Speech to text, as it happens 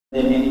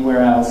than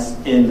anywhere else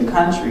in the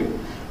country.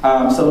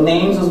 So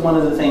names was one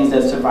of the things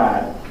that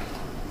survived.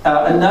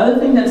 Another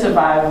thing that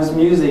survived was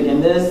music,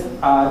 and this,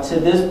 to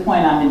this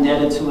point, I'm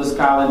indebted to a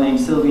scholar named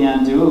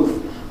Sylviane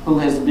Diouf, who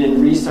has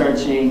been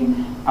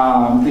researching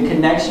the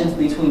connections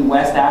between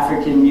West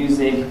African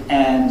music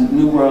and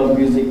New World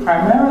music,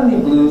 primarily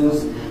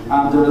blues,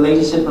 the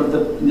relationship of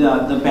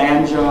the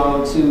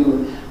banjo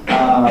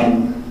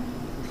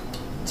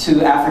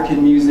to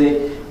African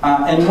music.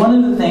 And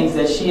one of the things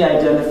that she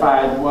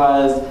identified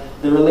was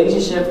the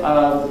relationship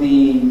of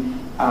the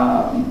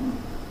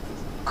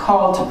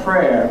call to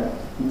prayer,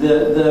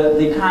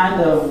 the kind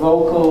of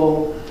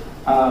vocal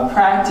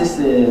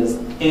practices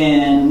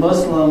in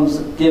Muslims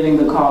giving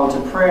the call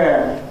to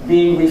prayer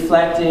being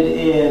reflected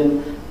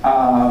in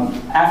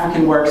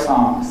African work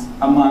songs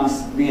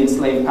amongst the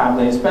enslaved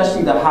population,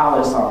 especially the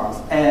holler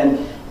songs. And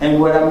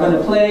what I'm going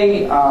to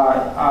play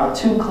are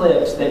two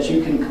clips that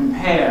you can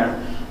compare.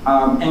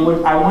 And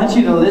what I want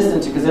you to listen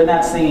to, because they're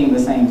not singing the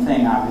same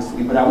thing,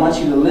 obviously, but I want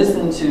you to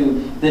listen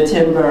to the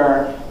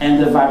timbre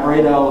and the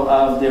vibrato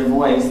of their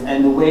voice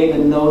and the way the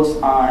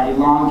notes are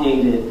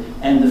elongated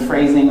and the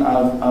phrasing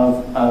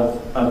of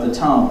the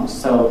tones.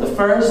 So the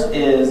first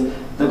is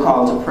the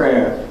call to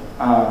prayer.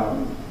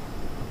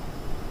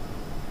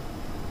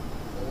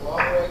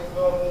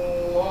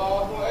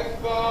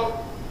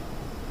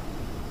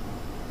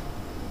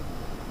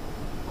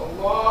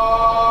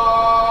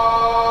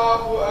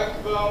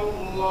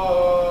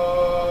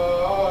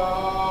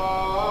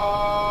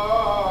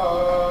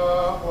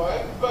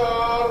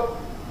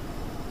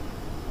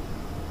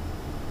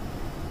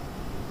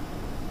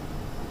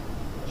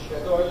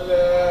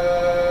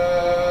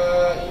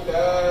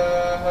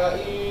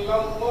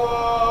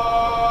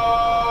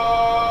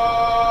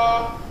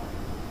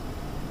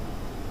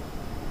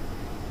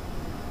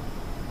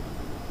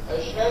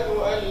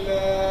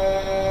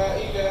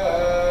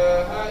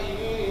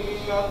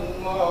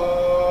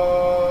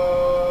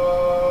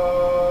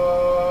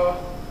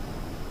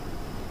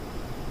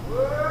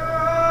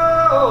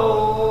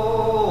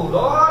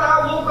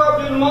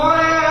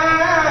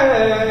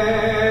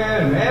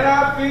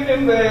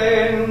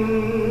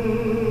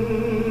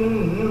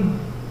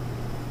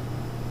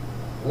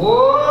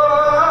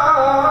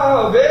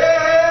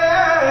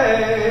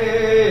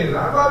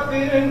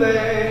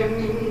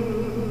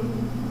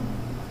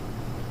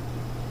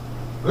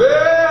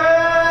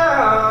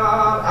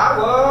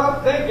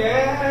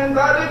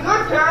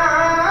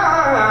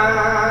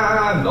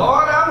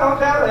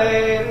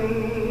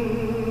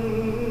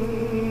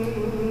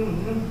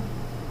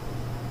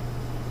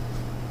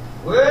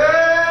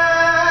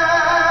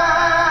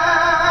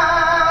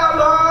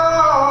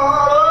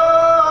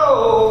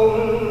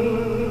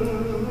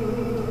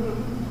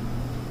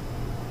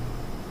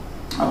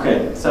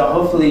 Okay, so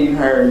hopefully you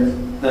heard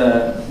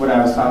what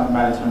I was talking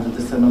about in terms of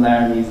the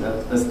similarities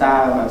of the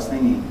style of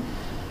singing.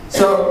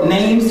 So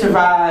names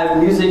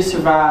survived, music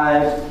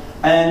survived,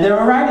 and there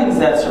were writings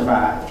that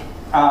survived.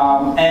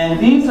 And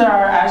these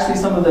are actually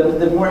some of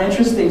the more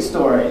interesting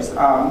stories.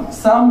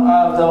 Some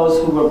of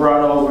those who were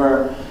brought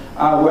over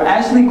were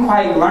actually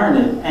quite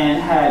learned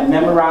and had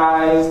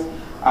memorized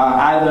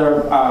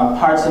either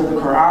parts of the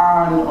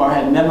Quran or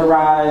had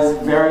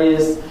memorized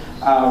various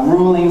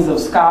rulings of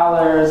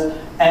scholars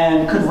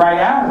and could write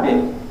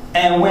Arabic.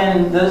 And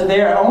when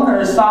their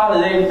owners saw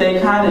that they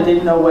kind of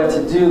didn't know what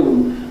to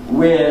do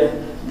with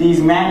these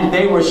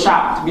they were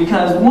shocked,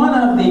 because one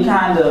of the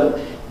kind of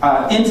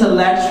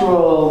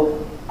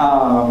intellectual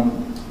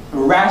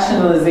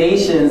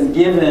rationalizations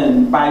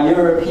given by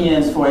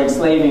Europeans for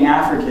enslaving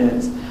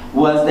Africans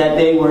was that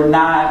they were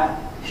not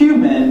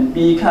human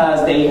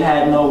because they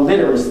had no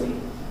literacy.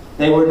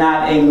 They were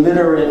not a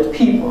literate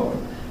people.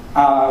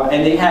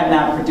 And they had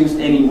not produced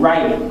any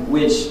writing,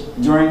 which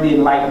during the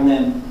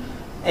Enlightenment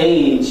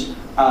age,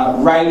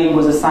 writing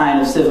was a sign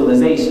of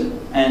civilization.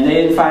 And they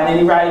didn't find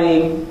any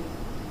writing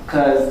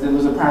because it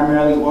was a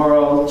primarily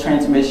oral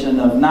transmission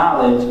of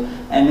knowledge,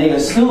 and they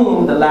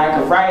assumed the lack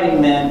of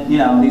writing meant, you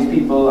know, these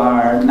people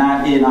are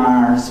not in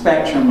our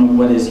spectrum of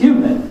what is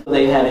human.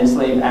 They had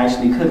enslaved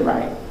actually could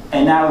write.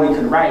 And not only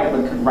could write,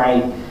 but could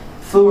write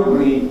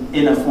fluently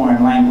in a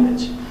foreign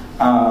language.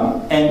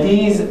 And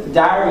these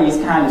diaries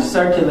kind of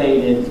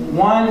circulated.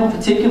 One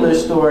particular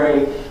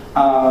story,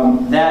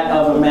 that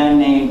of a man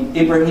named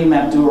Ibrahim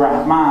Abdul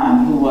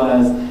Rahman, who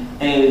was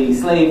a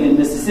slave in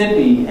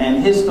Mississippi,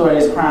 and his story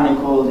is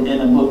chronicled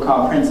in a book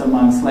called Prince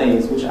Among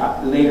Slaves, which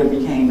later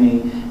became a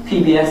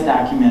PBS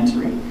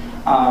documentary.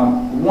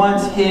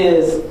 Once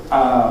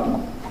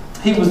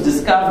he was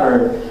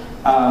discovered,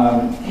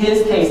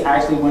 his case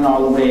actually went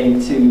all the way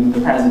to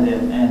the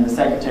president, and the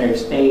Secretary of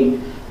State,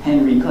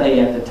 Henry Clay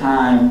at the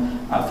time,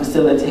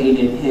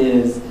 facilitated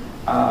his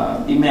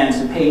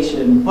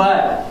emancipation.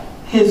 But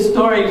his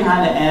story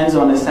kind of ends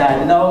on a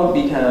sad note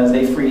because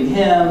they freed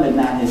him and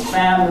not his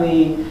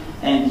family,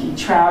 and he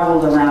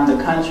traveled around the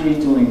country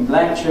doing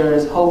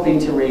lectures, hoping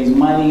to raise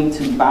money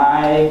to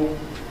buy,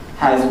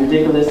 as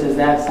ridiculous as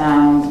that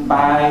sounds,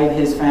 buy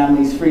his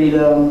family's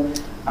freedom.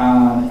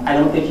 I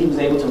don't think he was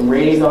able to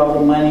raise all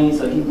the money,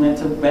 so he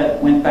went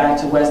back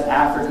to West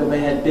Africa, but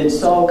had been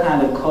so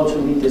kind of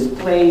culturally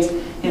displaced.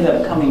 He ended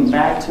up coming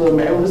back to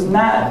America. It was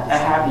not a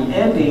happy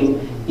ending,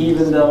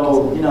 even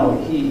though, you know,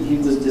 he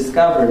was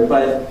discovered,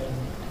 but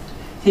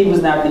he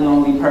was not the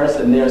only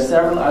person. There are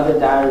several other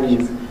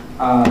diaries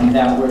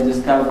that were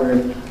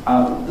discovered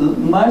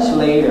much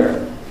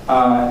later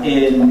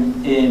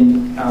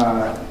in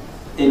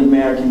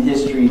American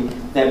history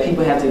that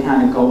people had to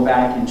kind of go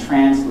back and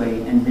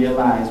translate and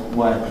realize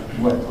what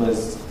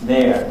was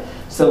there.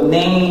 So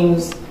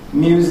names,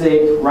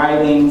 music,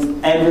 writings,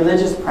 and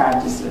religious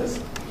practices.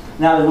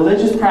 Now the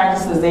religious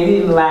practices, they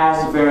didn't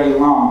last very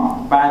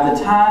long. By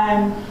the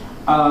time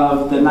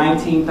of the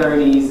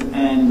 1930s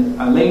and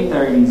late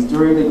 30s,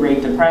 during the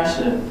Great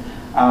Depression,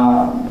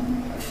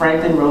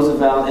 Franklin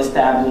Roosevelt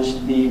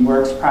established the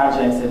Works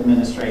Projects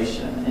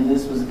Administration. And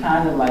this was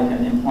kind of like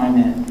an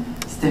employment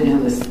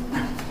stimulus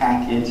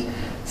package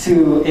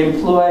to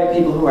employ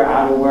people who are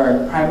out of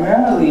work,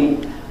 primarily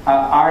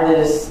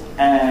artists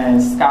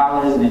and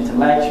scholars and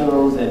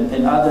intellectuals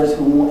and others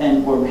who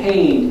were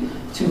paid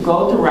to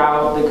go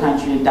throughout the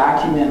country and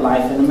document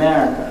life in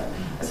America.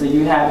 So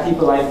you had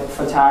people like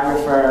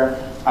photographer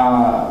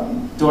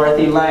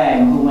Dorothy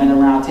Lang, who went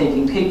around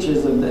taking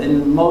pictures of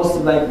and most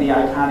of like the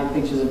iconic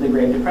pictures of the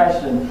Great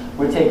Depression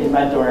were taken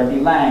by Dorothy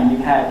Lang. You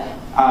had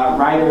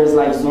writers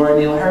like Zora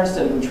Neale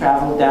Hurston, who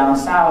traveled down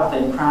south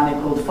and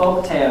chronicled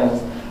folk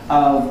tales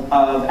of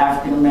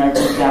African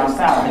Americans down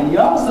south. And you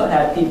also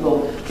had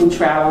people who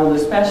traveled,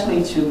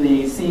 especially to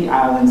the Sea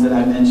Islands that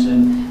I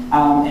mentioned,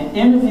 and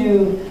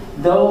interviewed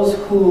those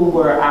who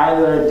were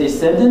either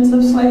descendants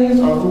of slaves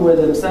or who were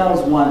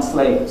themselves once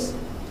slaves,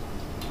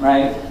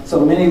 right? So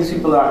many of these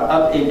people are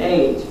up in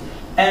age.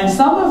 And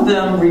some of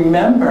them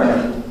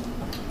remember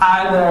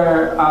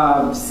either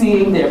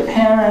seeing their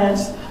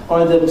parents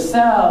or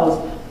themselves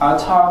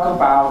talk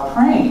about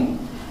praying.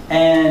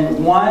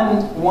 And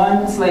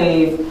one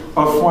slave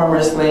or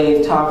former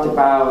slave talked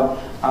about,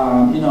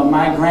 you know,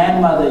 my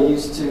grandmother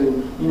used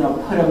to, you know,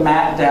 put a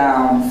mat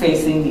down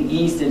facing the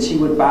east, and she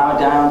would bow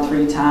down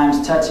 3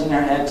 times, touching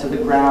her head to the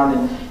ground.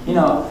 And you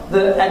know,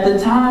 at the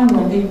time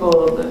when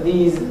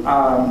these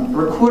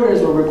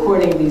recorders were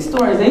recording these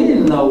stories, they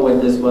didn't know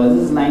what this was.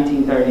 This is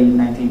 1930,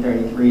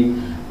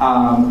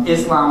 1933.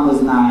 Islam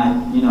was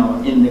not, you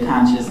know, in the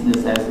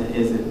consciousness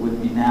as it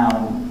would be now,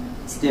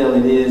 and still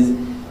it is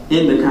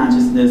in the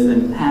consciousness,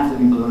 and half the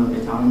people don't know what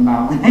they're talking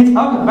about when they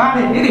talk about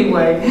it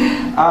anyway.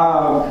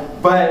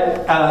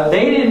 But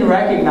they didn't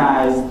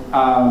recognize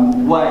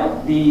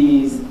what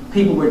these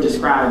people were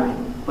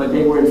describing, but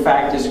they were in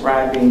fact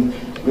describing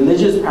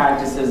religious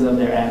practices of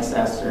their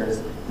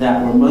ancestors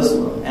that were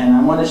Muslim. And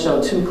I want to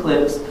show 2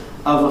 clips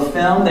of a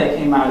film that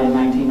came out in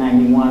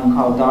 1991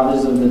 called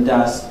Daughters of the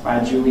Dust by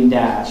Julie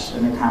Dash,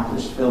 an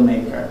accomplished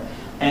filmmaker.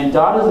 And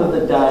Daughters of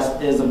the Dust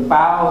is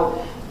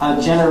about a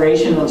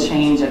generational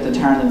change at the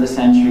turn of the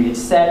century.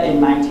 It's set in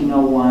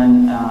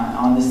 1901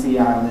 on the Sea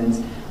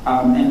Islands.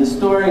 And the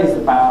story is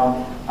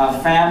about a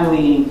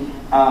family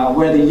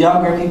where the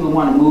younger people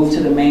want to move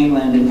to the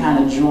mainland and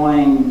kind of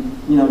join,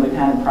 you know, the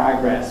kind of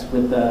progress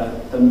with the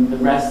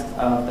rest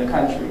of the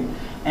country.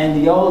 And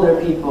the older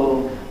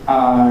people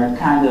are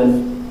kind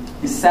of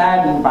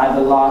saddened by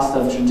the loss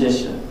of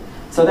tradition.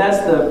 So that's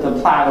the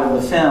plot of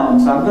the film.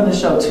 So I'm going to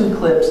show 2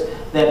 clips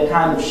that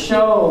kind of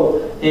show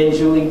in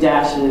Julie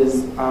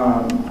Dash's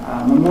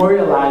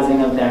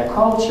memorializing of that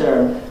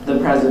culture the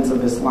presence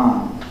of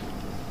Islam.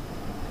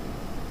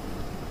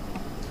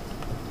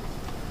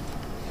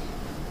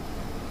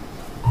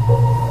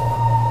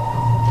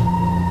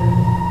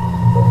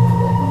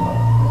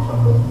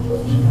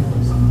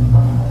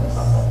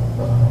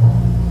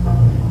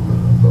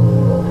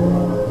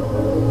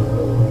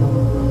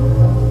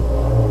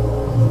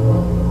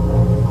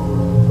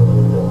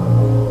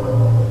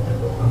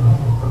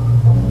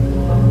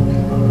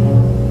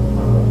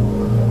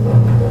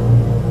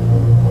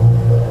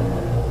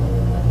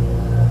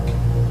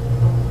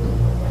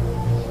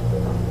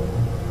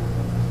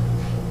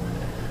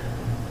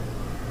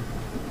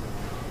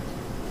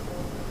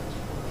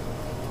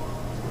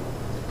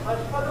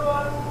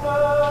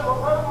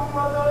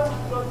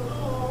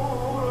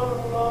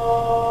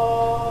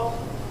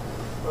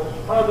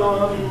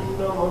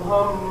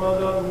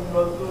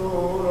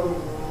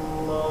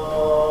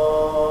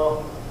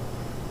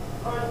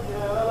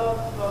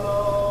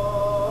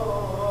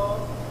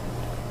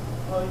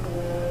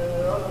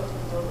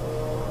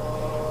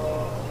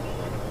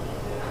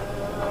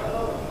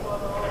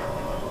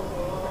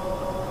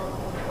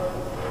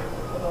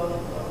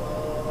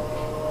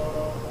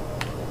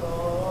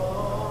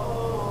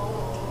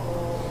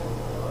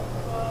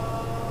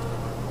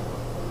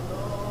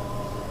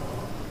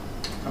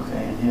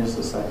 Here's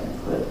the second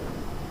clip.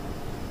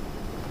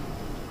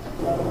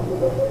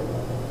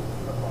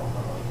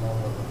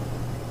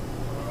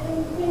 I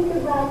think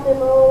about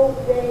them old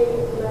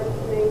days, much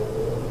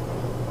lately.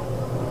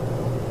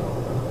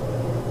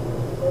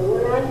 But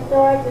when I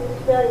started to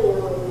study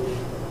on them,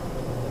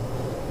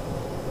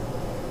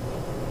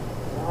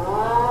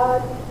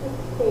 lots of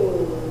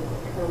things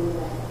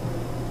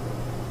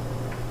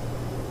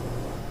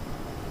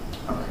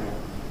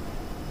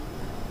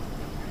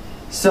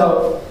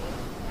So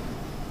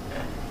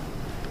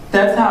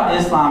that's how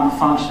Islam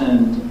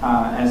functioned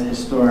as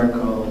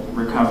historical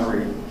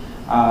recovery.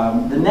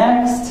 The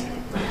next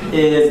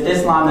is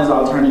Islam as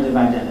alternative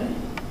identity.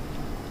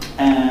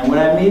 And what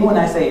I mean when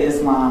I say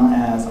Islam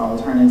as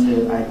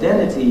alternative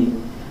identity,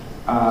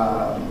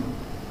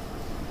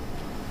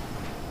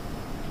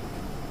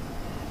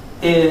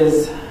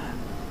 is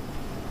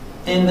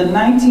in the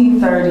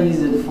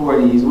 1930s and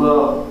 40s,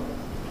 well,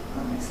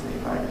 let me see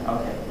if I can,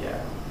 okay, yeah.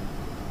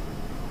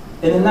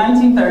 In the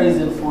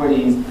 1930s and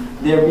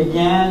 40s, there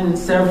began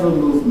several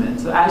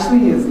movements. So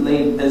actually as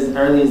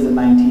early as the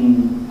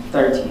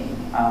 1913.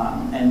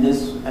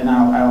 And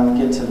I'll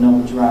get to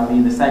Noble Drew Ali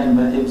in a second,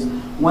 but it was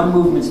one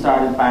movement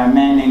started by a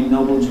man named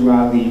Noble Drew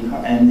Ali,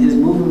 and his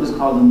movement was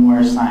called the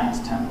Moorish Science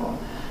Temple.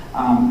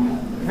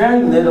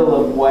 Very little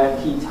of what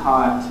he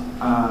taught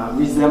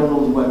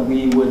resembled what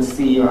we would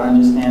see or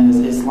understand as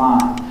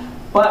Islam.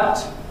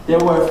 But there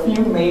were a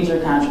few major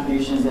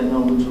contributions that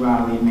Noble Drew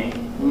Ali made.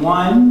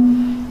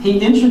 One, he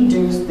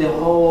introduced the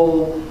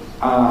whole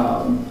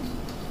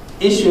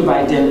issue of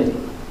identity,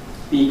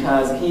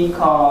 because he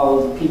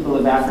called people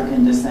of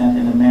African descent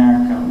in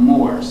America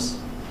Moors.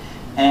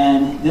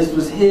 And this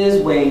was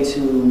his way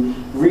to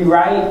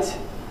rewrite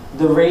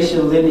the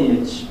racial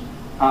lineage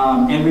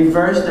and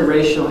reverse the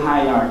racial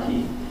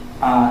hierarchy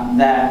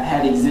that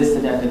had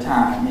existed at the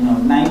time. You know,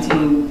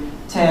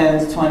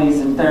 1910s,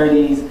 20s, and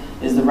 30s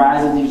is the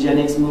rise of the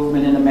eugenics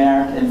movement in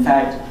America. In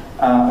fact,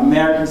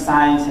 American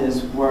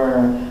scientists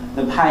were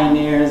the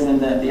pioneers in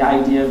the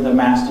idea of the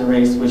master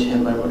race, which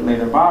Hitler would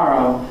later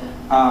borrow.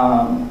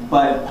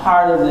 But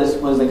part of this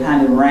was a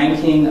kind of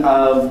ranking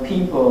of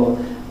people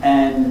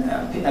and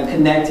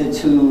connected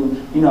to,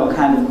 you know,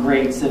 kind of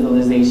great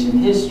civilization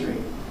history.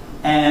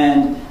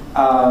 And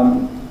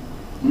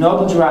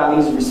Noble Drew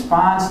Ali's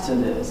response to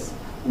this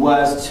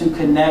was to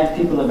connect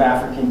people of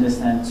African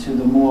descent to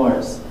the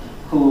Moors,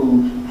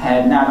 who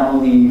had not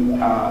only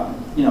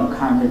you know,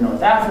 conquered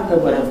North Africa,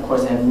 but of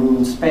course had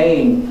ruled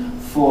Spain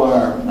for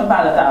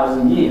about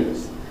 1,000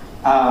 years.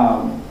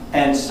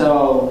 And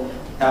so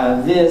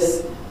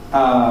this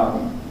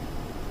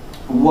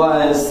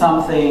was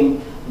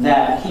something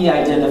that he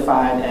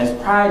identified as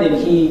pride, and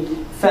he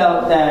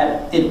felt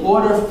that in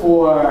order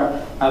for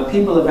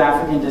people of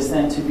African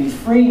descent to be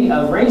free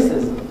of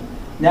racism,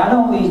 not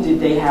only did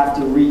they have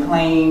to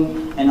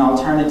reclaim an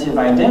alternative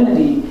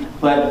identity,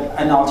 but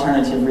an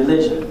alternative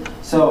religion.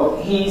 So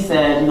he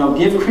said, you know,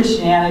 give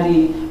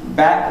Christianity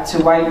back to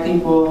white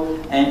people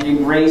and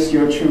embrace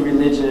your true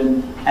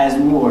religion as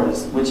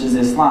Moors, which is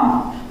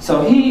Islam.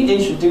 So he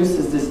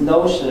introduces this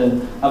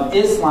notion of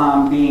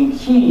Islam being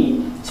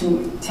key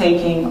to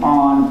taking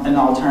on an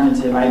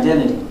alternative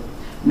identity.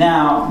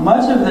 Now,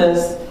 much of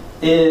this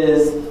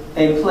is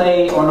a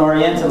play on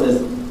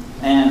Orientalism,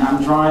 and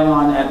I'm drawing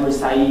on Edward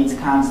Said's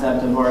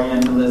concept of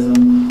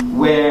Orientalism,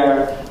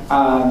 where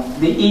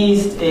the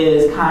East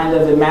is kind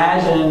of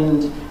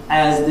imagined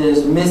as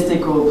this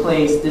mystical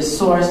place, this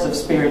source of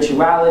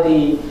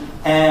spirituality,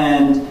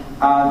 and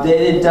that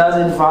it does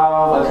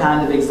involve a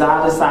kind of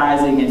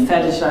exoticizing and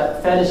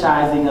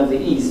fetishizing of the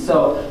East.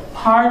 So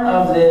part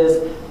of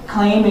this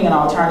claiming an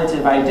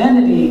alternative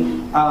identity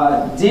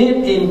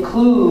did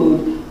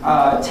include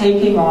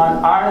taking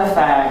on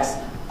artifacts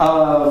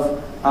of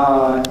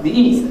the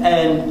East.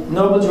 And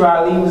Noble Drew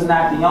Ali was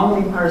not the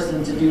only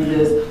person to do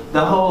this.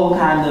 The whole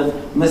kind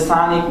of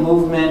Masonic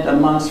movement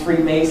amongst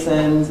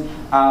Freemasons,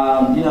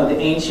 you know, the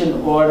ancient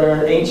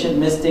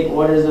mystic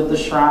orders of the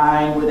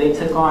shrine, where they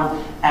took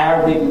on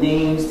Arabic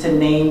names to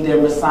name their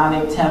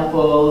Masonic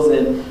temples,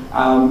 and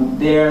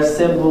their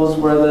symbols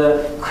were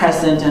the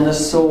crescent and the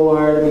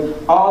sword. I mean,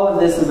 all of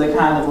this is a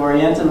kind of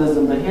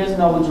Orientalism, but here's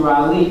Noble Drew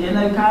Ali in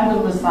a kind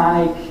of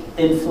Masonic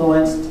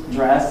influenced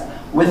dress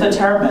with a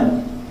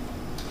turban.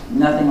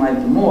 Nothing like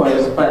the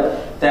Moors,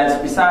 but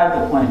that's beside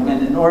the point.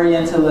 When an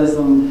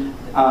Orientalism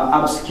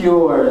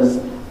obscures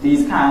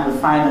these kind of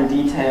finer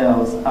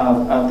details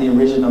of the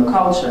original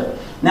culture.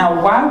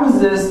 Now, why was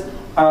this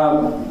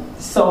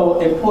so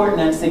important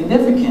and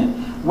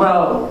significant?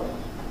 Well,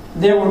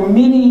 there were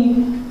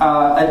many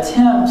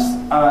attempts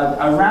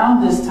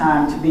around this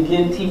time to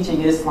begin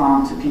teaching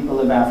Islam to people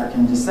of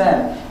African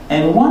descent.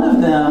 And one of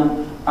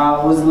them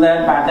was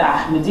led by the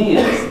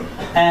Ahmadiyyas.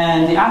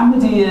 And the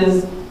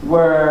Ahmadiyyas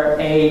were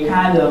a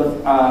kind of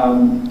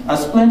a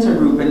splinter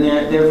group, and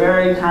they're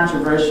very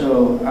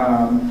controversial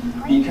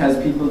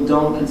because people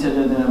don't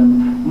consider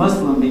them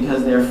Muslim,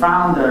 because their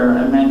founder,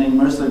 a man named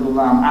Mirza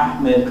Ghulam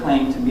Ahmed,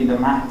 claimed to be the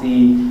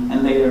Mahdi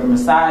and later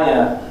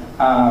Messiah.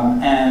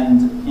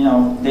 And you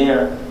know,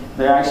 they're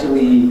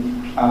actually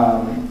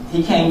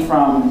he came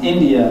from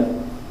India,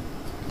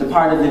 the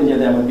part of India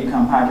that would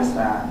become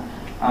Pakistan,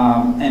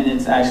 and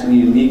it's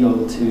actually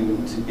illegal to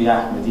be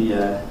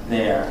Ahmadiyya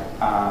there.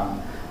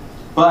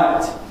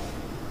 But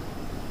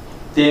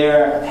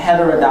their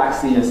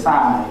heterodoxy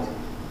aside,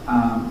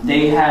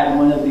 they had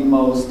one of the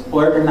most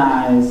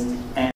organized